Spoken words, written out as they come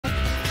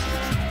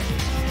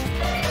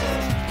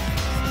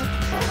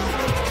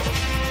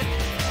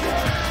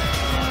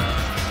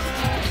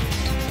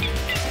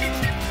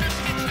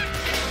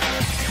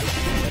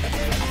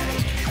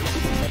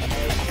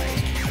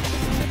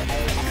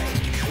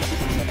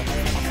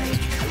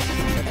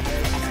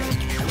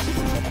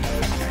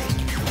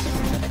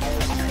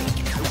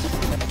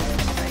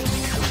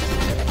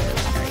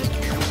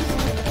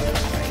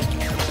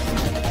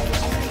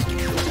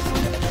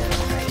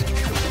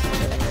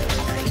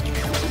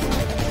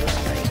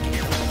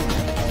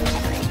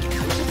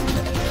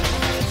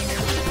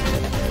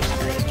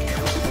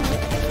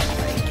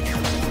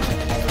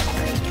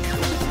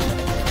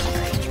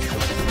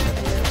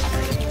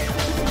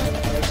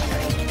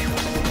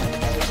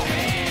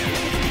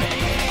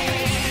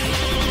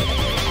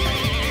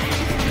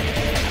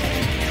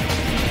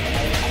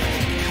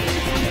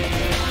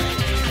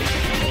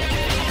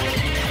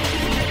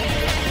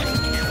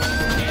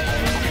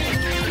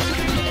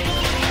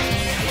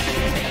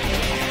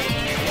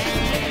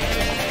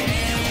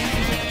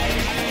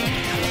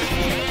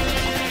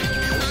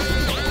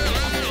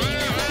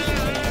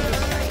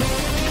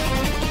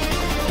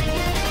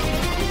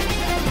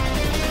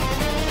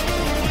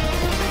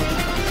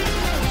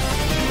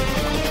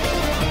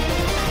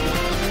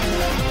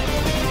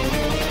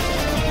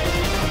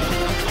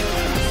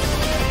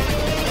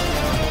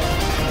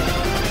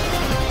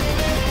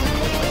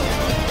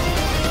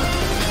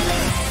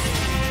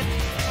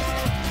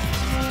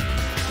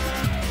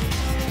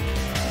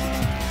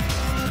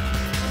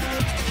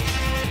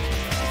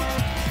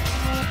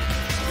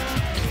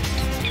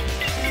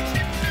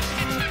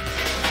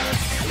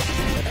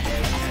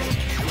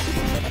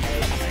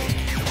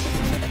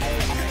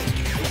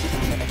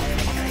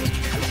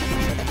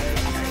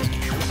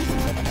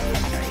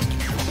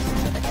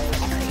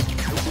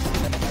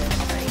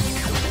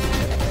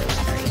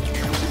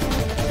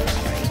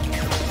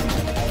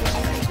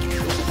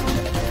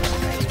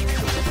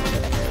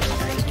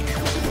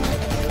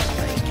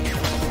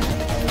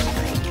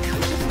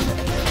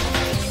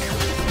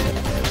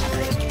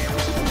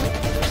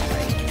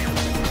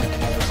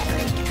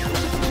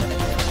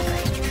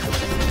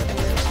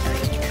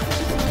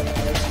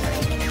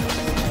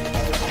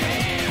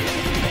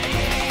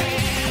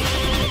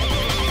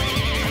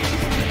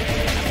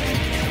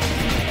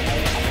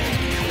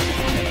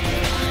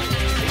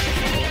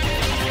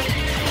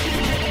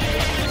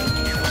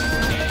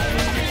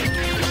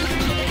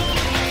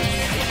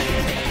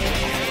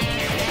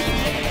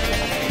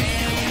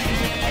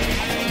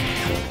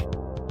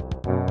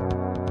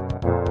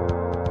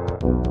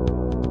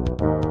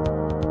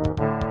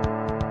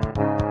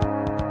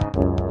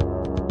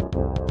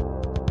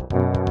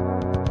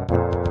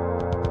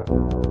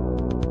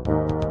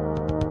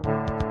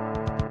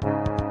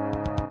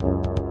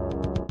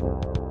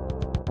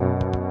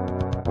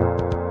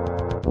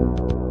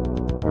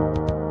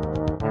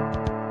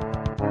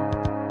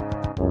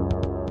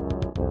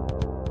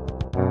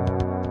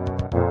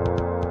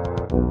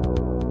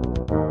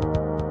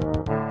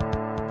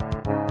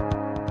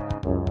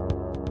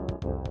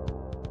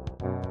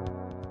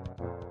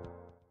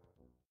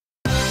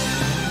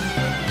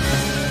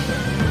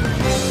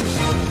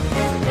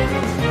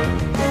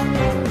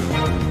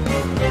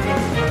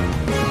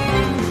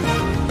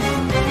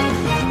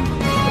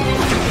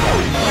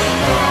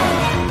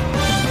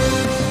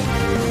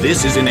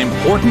This is an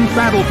important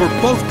battle for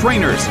both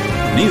trainers.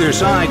 Neither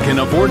side can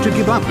afford to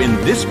give up in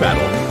this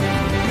battle.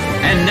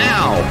 And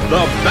now,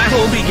 the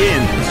battle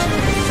begins.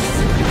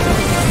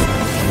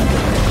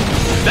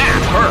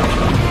 That hurt.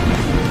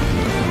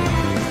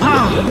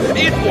 Ah,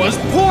 it was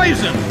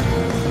poison.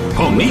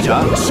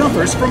 Ponyta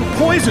suffers from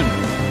poison.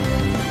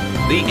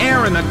 The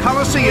air in the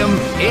Colosseum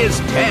is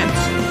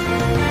tense.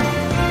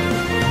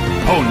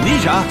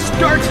 Ponyta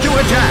starts to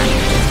attack.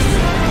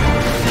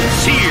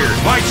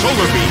 Seared by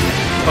Solar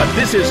Beam. But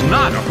this is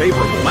not a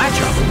favorable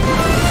matchup.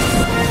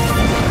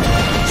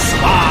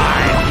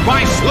 Slide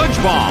by Sludge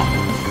Bomb.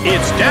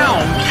 It's down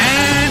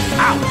and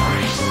out.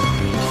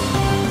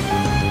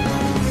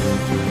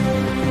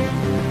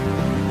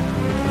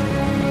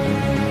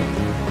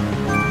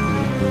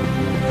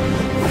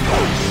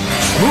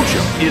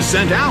 Smoochum is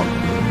sent out.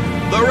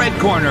 The red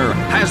corner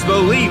has the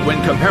lead when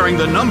comparing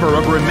the number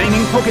of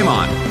remaining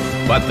Pokémon.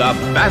 But the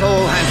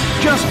battle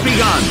has just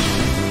begun.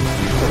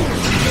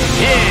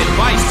 Hit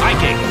by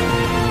Psychic.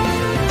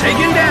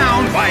 Taken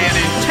down by an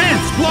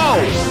intense blow.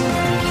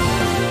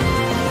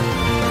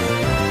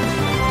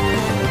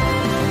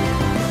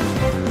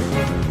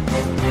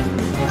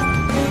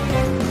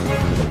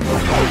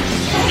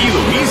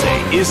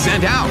 Illumise is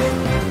sent out.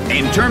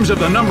 In terms of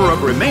the number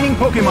of remaining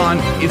Pokémon,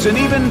 it's an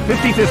even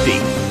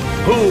 50-50.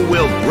 Who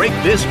will break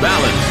this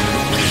balance?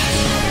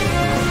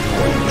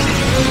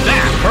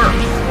 That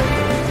hurt.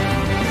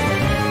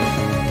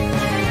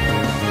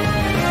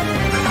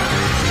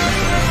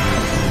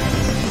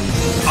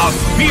 A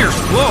fierce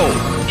blow!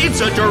 It's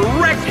a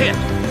direct hit!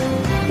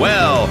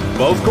 Well,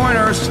 both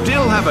corners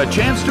still have a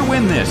chance to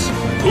win this.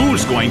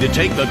 Who's going to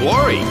take the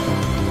glory?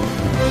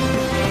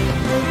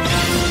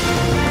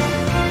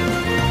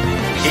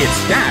 Its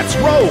stats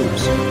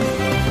rose!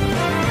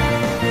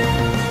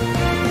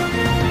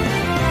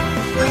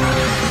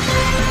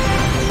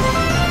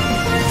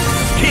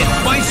 Hit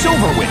by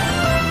Silver Whip!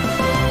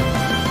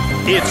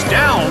 It's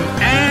down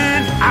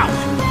and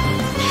out!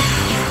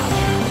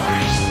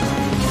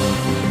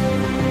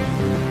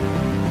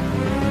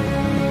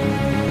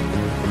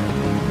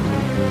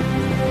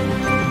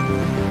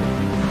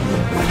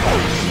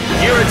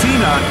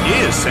 Giratina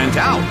is sent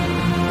out.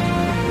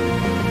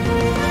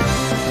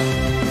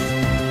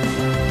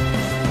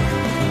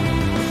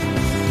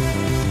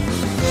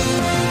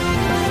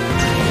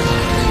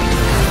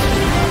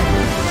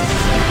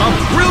 A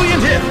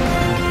brilliant hit.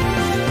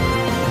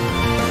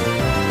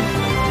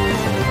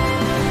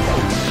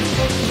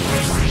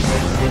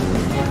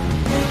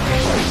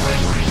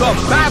 The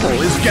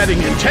battle is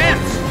getting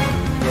intense.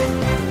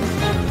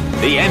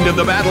 The end of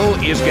the battle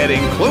is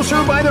getting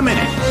closer by the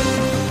minute.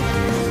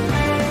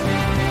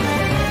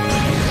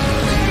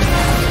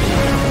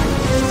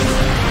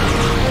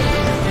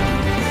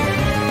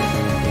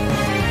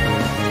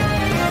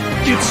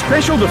 Its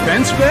special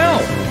defense fell.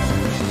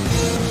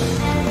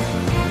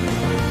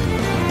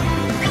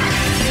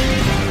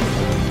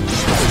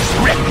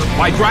 Ripped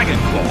by Dragon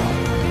Claw.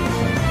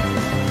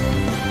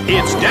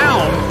 It's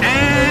down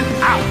and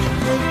out.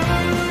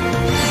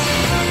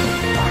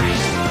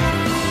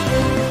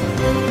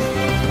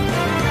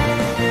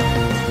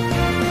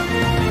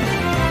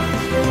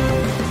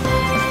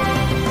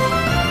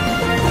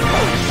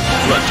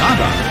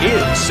 Rattata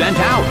is sent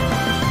out.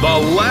 The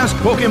last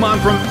Pokémon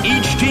from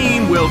each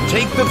team will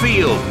take the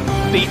field.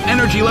 The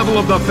energy level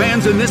of the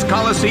fans in this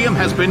Coliseum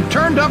has been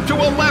turned up to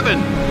 11.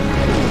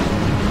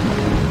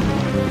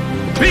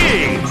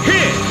 Big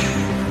hit!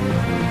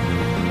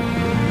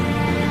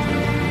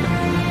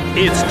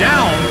 It's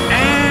down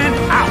and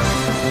out.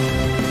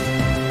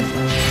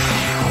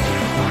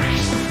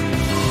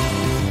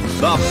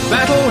 The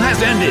battle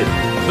has ended.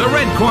 The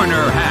red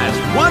corner has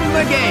won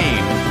the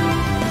game.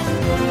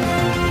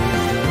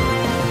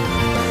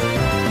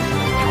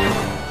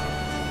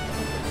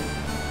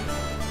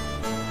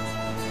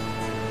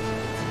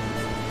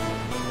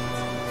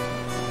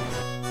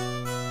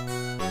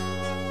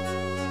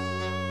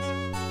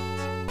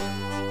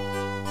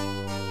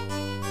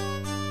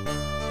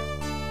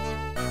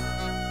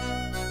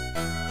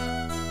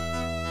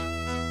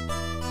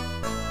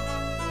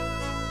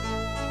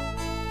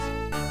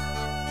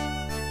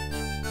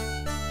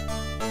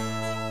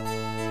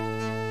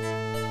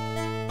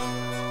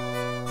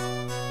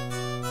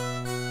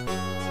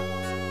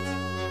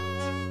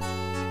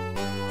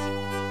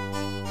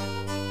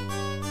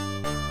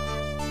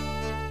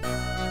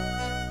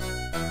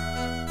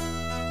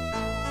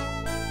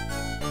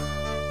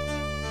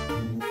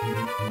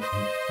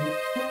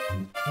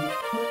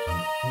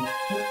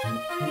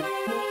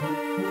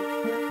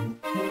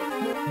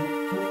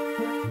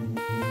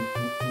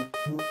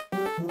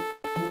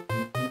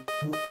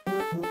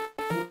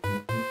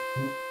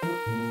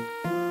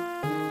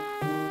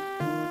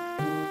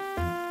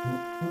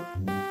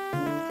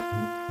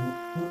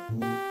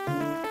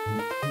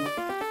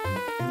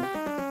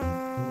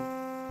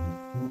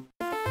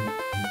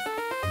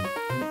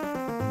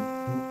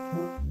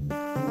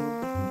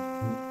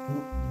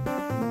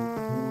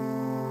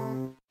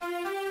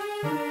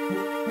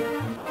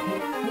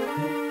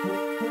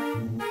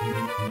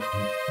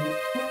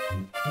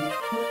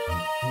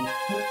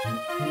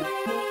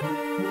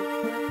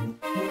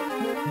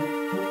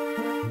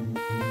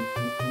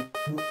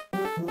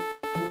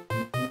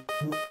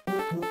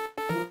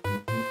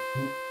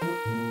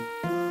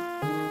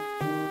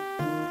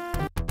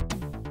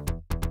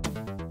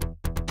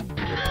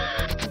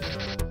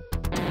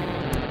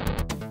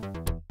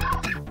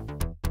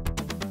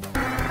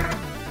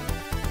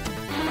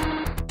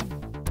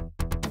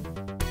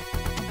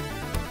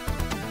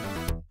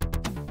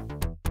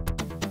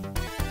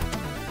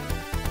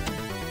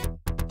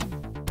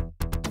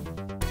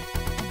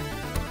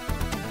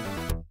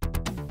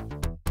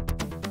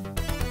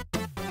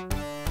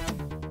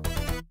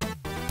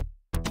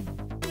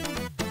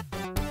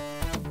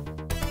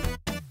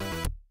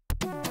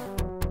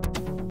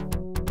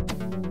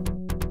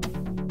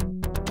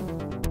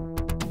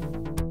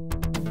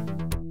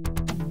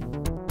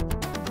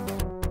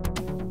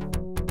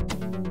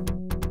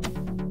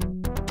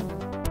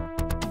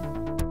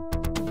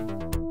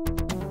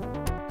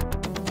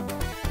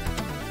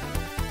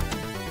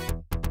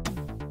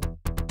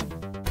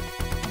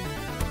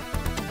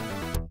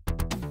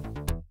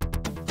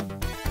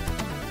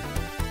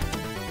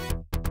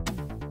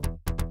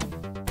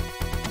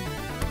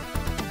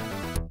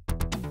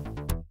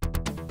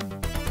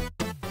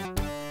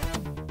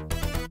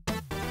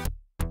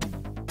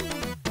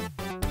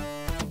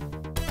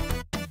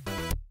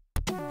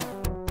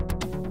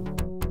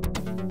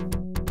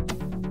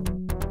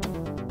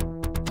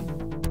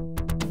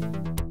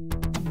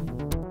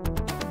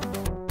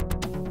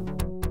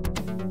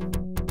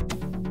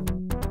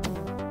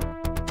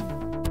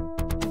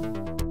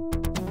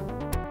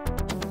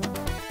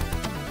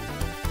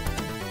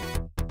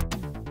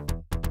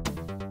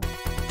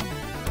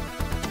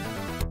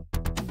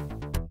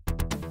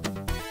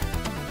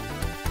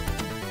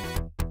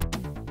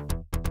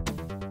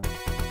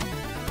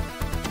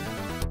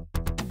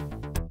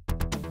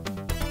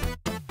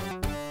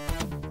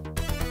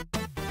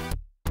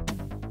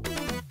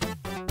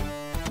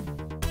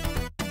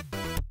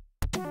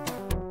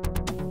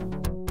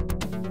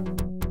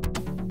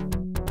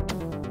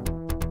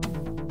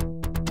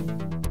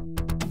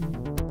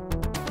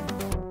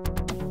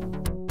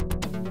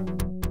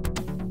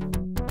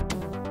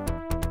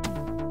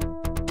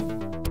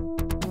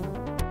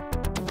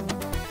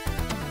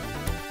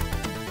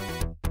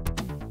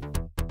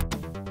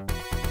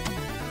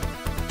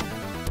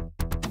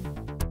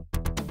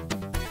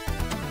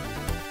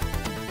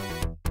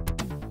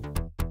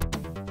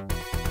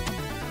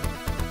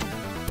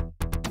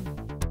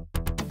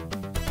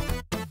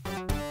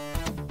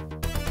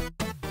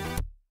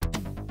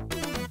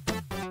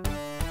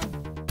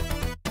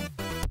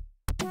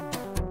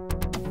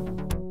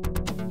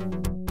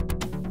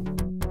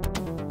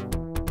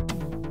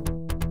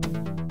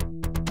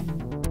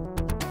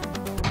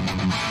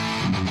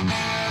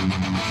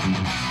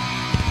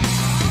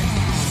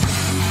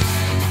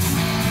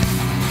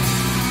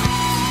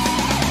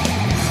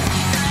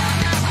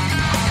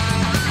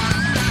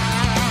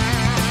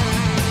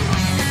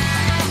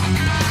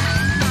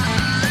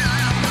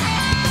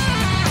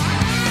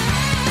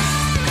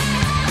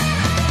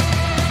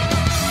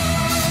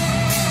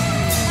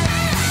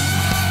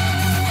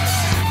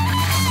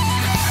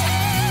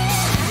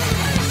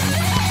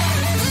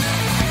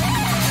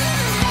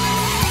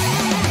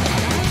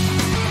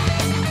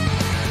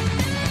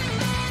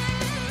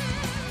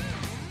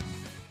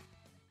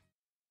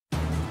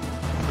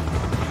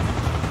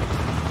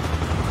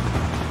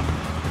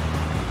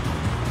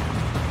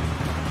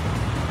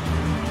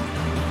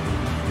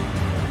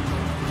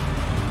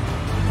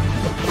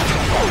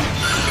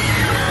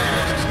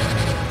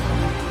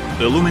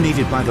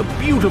 Illuminated by the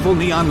beautiful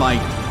neon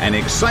light, an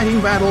exciting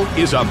battle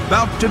is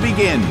about to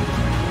begin.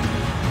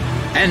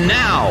 And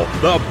now,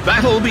 the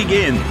battle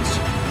begins.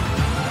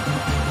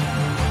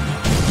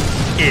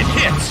 It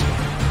hits.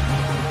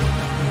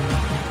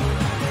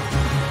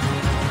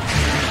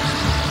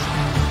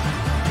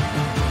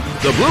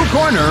 The blue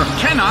corner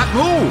cannot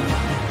move.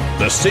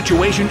 The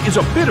situation is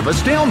a bit of a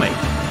stalemate.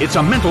 It's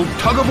a mental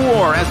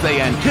tug-of-war as they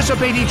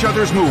anticipate each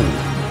other's move.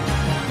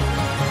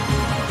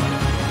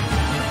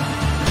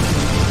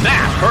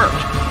 That hurt.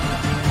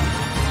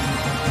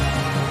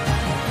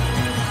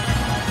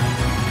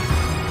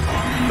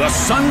 The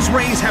sun's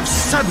rays have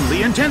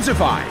suddenly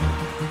intensified.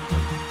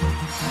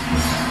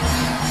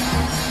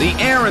 The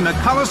air in the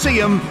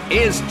Colosseum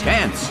is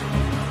tense.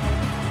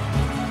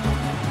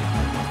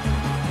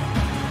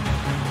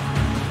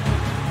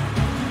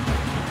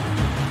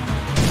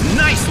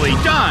 Nicely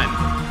done!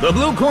 The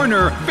blue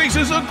corner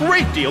faces a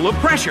great deal of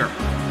pressure.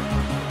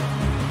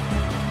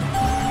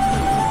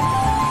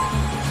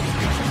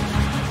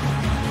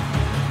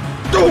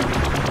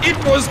 It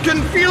was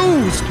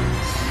confused!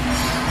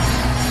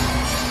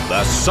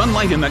 The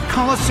sunlight in the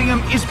Colosseum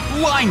is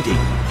blinding.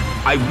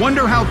 I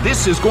wonder how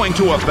this is going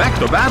to affect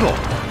the battle.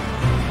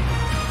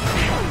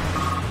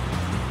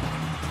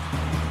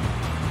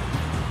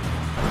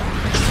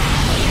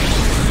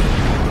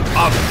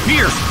 A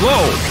fierce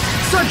blow!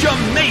 Such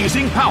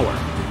amazing power!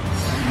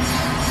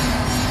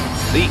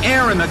 The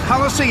air in the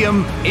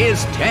Colosseum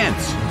is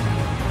tense.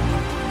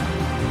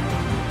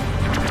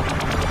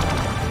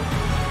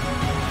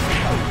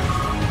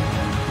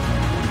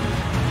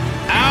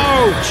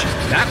 Ouch!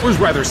 That was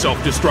rather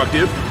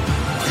self-destructive.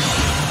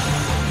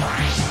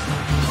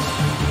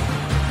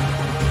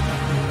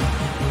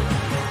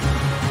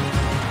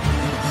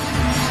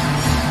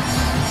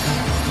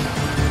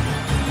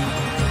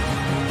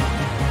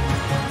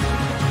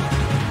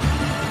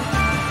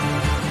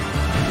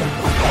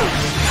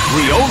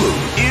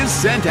 Riolu is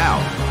sent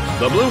out.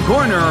 The blue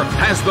corner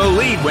has the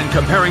lead when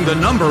comparing the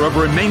number of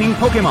remaining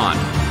Pokémon.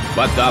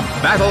 But the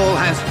battle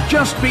has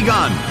just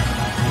begun.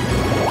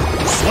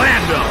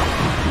 Slammed him!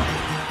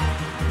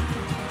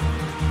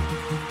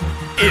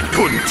 It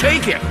couldn't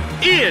take it!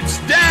 It's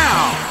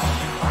down!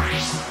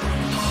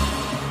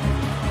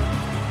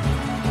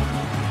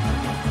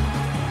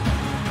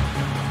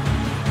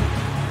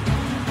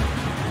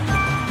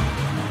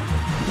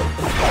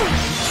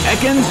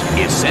 Ekans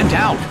is sent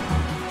out.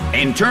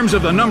 In terms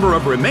of the number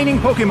of remaining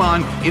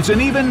Pokémon, it's an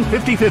even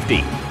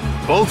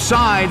 50-50. Both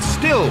sides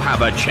still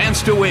have a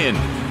chance to win.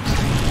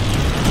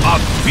 A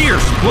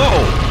fierce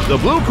blow! The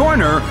blue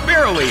corner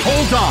barely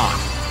holds on.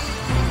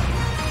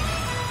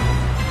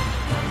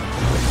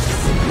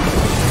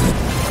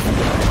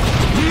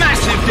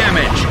 Massive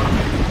damage!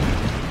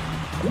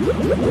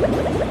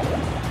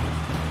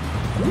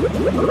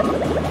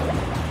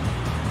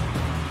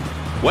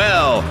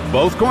 Well,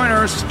 both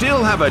corners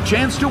still have a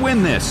chance to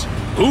win this.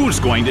 Who's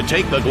going to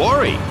take the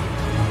glory?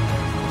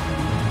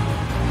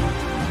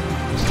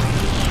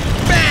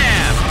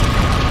 Bam!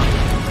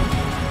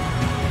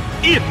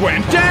 It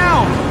went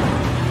down!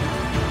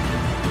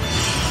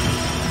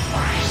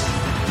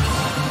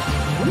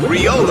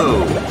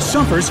 Riolu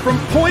suffers from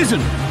poison.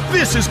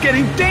 This is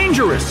getting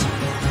dangerous.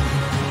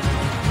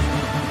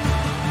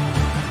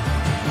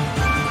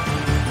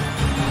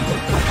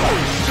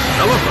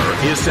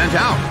 Pelipper is sent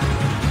out.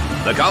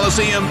 The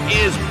Colosseum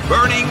is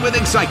burning with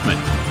excitement.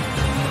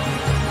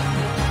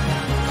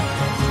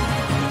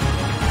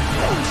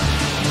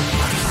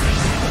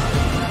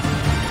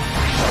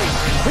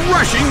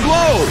 Rushing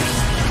blow!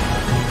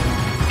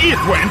 It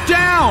went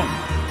down!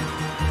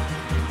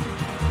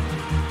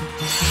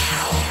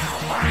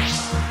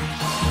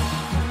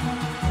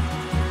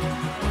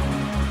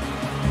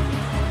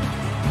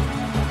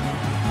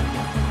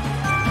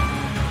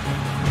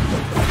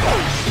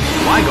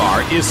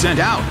 Gligar is sent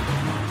out.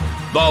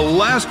 The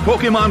last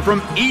Pokémon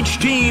from each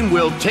team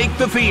will take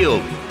the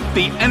field.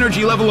 The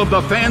energy level of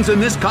the fans in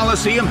this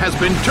Colosseum has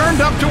been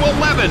turned up to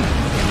 11.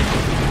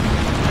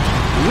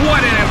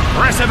 What an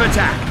impressive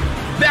attack!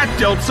 That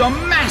dealt some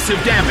massive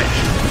damage.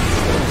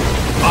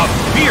 A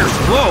fierce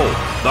blow.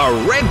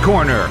 The red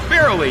corner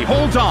barely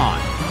holds on.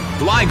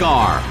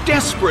 Gligar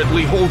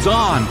desperately holds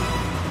on.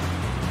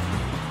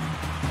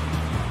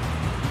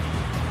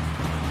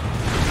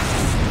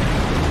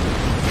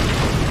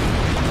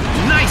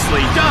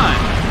 Nicely done.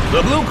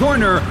 The blue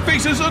corner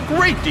faces a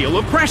great deal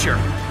of pressure.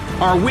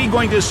 Are we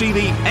going to see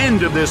the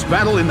end of this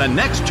battle in the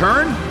next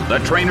turn? The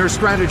trainer's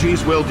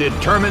strategies will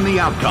determine the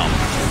outcome.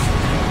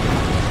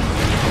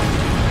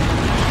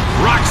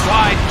 Rock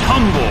slide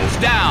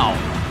tumbles down.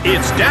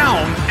 It's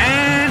down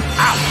and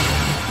out.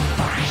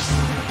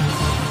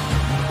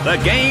 The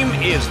game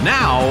is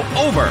now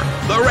over.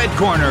 The red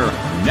corner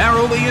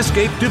narrowly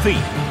escaped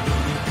defeat.